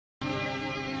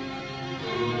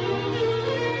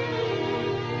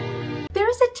There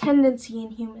is a tendency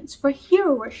in humans for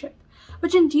hero worship,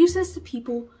 which induces the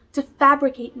people to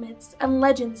fabricate myths and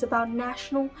legends about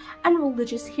national and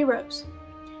religious heroes.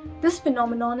 This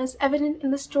phenomenon is evident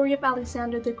in the story of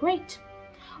Alexander the Great.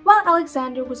 While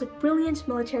Alexander was a brilliant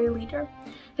military leader,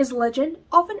 his legend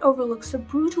often overlooks the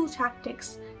brutal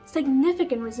tactics,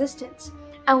 significant resistance,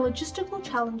 and logistical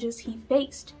challenges he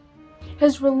faced.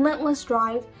 His relentless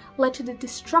drive led to the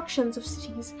destructions of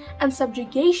cities and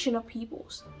subjugation of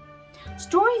peoples.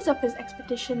 Stories of his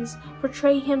expeditions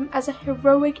portray him as a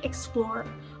heroic explorer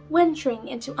venturing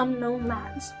into unknown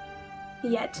lands.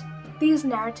 Yet, these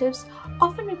narratives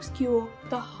often obscure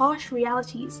the harsh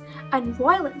realities and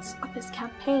violence of his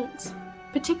campaigns,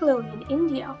 particularly in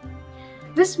India.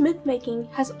 This myth-making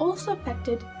has also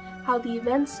affected how the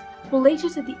events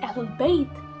related to the Ahlulbayt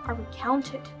are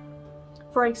recounted.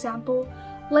 For example,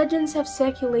 legends have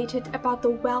circulated about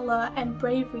the valor and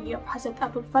bravery of Hazrat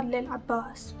Abul Fadl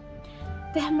al-Abbas.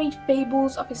 They have made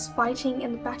fables of his fighting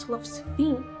in the Battle of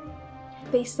Siffin.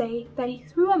 They say that he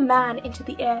threw a man into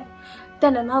the air,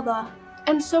 then another,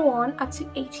 and so on up to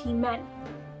 80 men.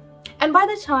 And by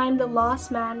the time the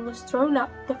last man was thrown up,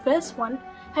 the first one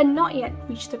had not yet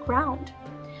reached the ground.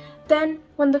 Then,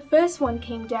 when the first one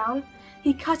came down,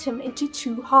 he cut him into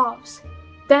 2 halves,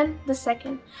 then the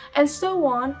second, and so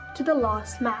on to the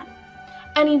last man.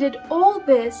 And he did all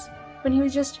this when he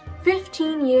was just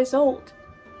 15 years old.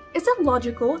 Is it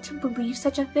logical to believe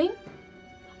such a thing?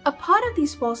 A part of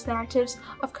these false narratives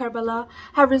of Karbala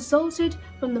have resulted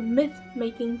from the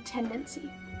myth-making tendency.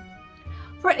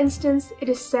 For instance, it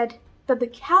is said that the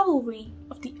cavalry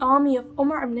of the army of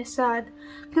Umar ibn Sa'd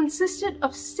consisted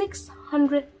of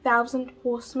 600,000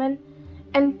 horsemen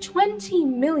and 20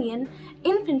 million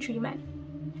infantrymen,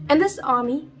 and this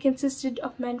army consisted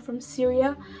of men from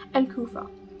Syria and Kufa.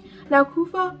 Now,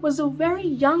 Kufa was a very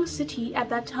young city at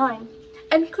that time,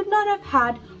 and could not have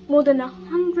had more than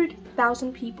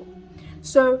 100,000 people.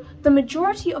 So the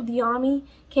majority of the army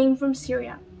came from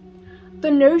Syria.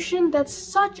 The notion that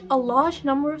such a large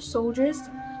number of soldiers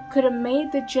could have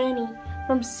made the journey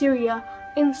from Syria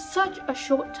in such a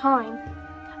short time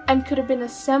and could have been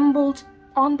assembled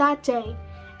on that day,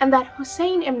 and that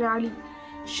Hussain ibn Ali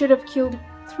should have killed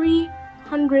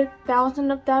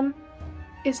 300,000 of them,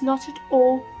 is not at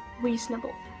all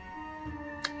reasonable.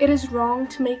 It is wrong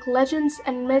to make legends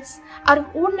and myths out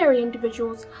of ordinary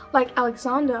individuals like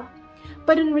Alexander,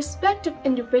 but in respect of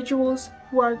individuals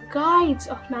who are guides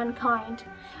of mankind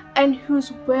and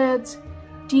whose words,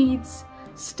 deeds,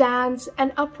 stands,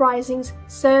 and uprisings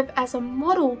serve as a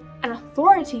model and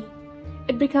authority,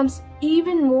 it becomes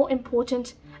even more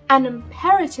important and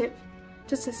imperative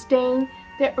to sustain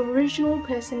their original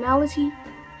personality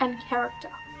and character.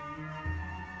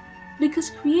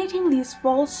 Because creating these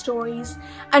false stories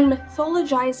and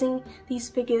mythologizing these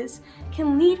figures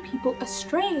can lead people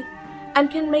astray and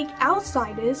can make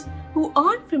outsiders who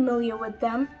aren't familiar with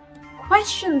them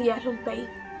question the Ahlulbayt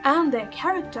and their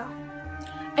character.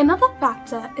 Another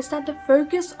factor is that the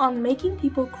focus on making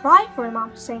people cry for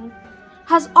Imam Hussain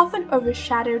has often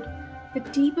overshadowed the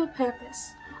deeper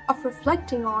purpose of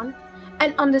reflecting on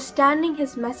and understanding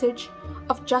his message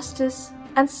of justice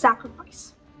and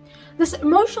sacrifice. This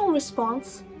emotional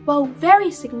response, while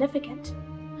very significant,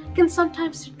 can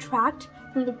sometimes detract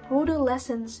from the broader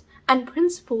lessons and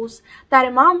principles that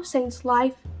Imam Hussein's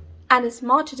life and his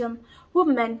martyrdom were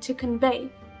meant to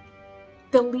convey.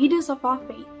 The leaders of our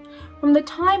faith, from the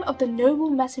time of the noble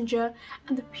messenger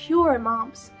and the pure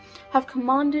Imams, have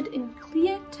commanded in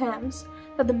clear terms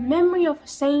that the memory of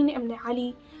Hussain ibn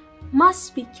Ali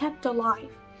must be kept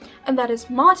alive, and that his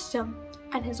martyrdom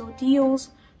and his ordeals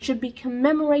should be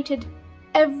commemorated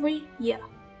every year.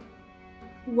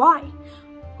 Why?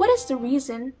 What is the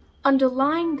reason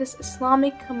underlying this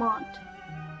Islamic command?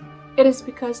 It is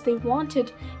because they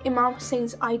wanted Imam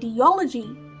Hussein's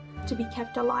ideology to be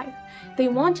kept alive. They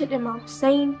wanted Imam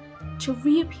Hussain to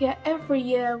reappear every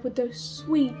year with those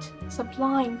sweet,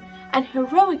 sublime, and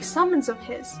heroic summons of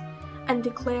his, and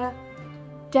declare,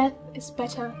 "Death is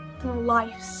better than a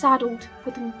life saddled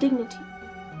with indignity.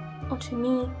 Unto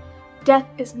me, death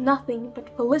is nothing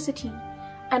but felicity,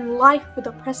 and life with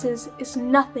oppressors is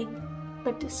nothing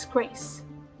but disgrace."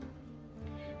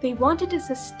 They wanted to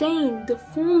sustain the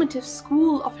formative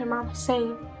school of Imam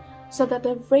Hussain so that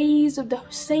the rays of the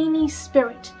Hussaini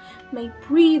spirit may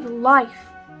breathe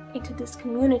life into this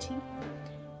community.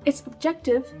 Its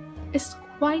objective is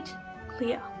quite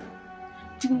clear.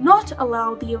 Do not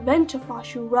allow the event of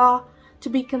Ashura to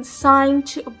be consigned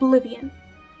to oblivion.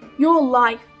 Your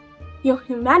life, your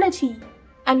humanity,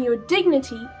 and your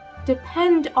dignity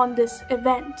depend on this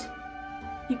event.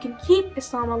 you can keep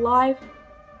Islam alive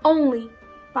only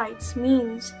by its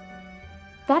means.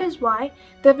 That is why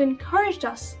they've encouraged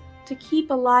us to keep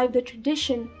alive the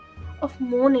tradition of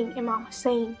mourning Imam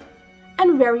Hussain,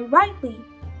 and very rightly.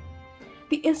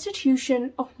 The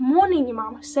institution of mourning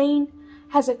Imam Hussain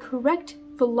has a correct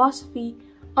philosophy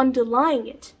underlying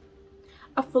it,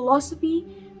 a philosophy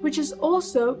which is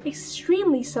also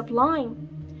extremely sublime.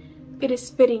 It is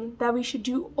fitting that we should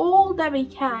do all that we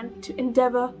can to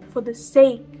endeavor for the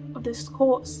sake of this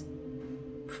cause,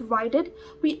 provided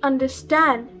we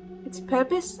understand its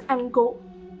purpose and goal.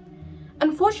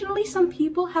 Unfortunately, some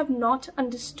people have not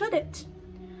understood it.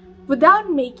 Without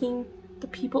making the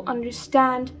people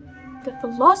understand the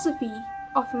philosophy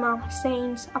of Imam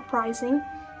Hussein's uprising,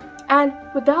 and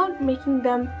without making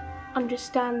them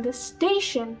understand the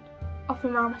station of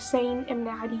Imam Hussain ibn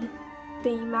Ali,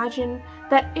 they imagine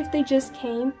that if they just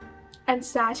came and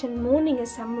sat in mourning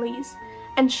assemblies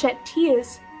and shed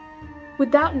tears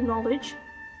without knowledge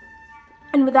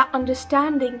and without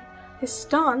understanding his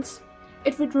stance,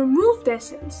 it would remove their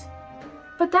sins.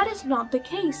 But that is not the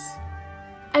case.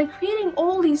 And creating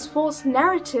all these false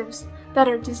narratives that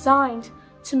are designed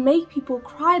to make people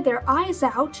cry their eyes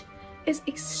out is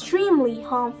extremely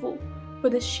harmful for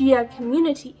the Shia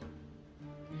community.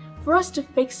 For us to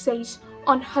fixate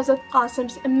on Hazrat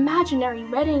Qasim's imaginary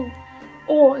wedding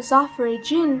or Jaffery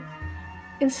jinn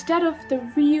instead of the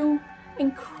real,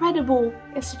 incredible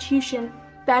institution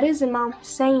that is Imam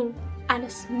Hussain and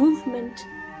his movement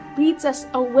leads us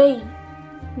away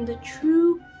from the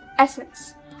true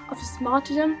essence of his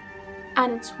martyrdom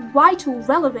and its vital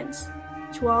relevance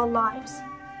to our lives.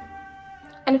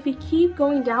 And if we keep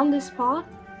going down this path,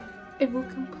 it will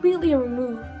completely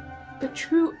remove the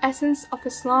true essence of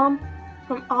Islam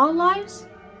from our lives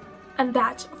and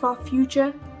that of our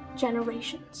future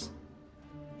generations.